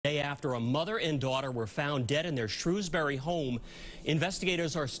day after a mother and daughter were found dead in their Shrewsbury home.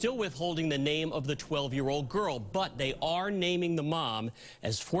 Investigators are still withholding the name of the 12-year-old girl, but they are naming the mom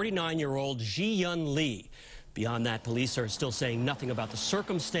as 49-year-old Jihyun Lee. Beyond that, police are still saying nothing about the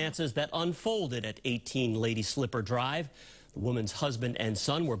circumstances that unfolded at 18 Ladyslipper Drive. The woman's husband and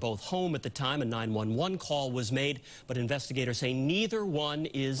son were both home at the time a 911 call was made, but investigators say neither one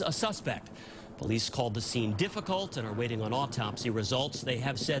is a suspect. Police called the scene difficult and are waiting on autopsy results. They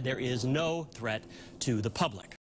have said there is no threat to the public.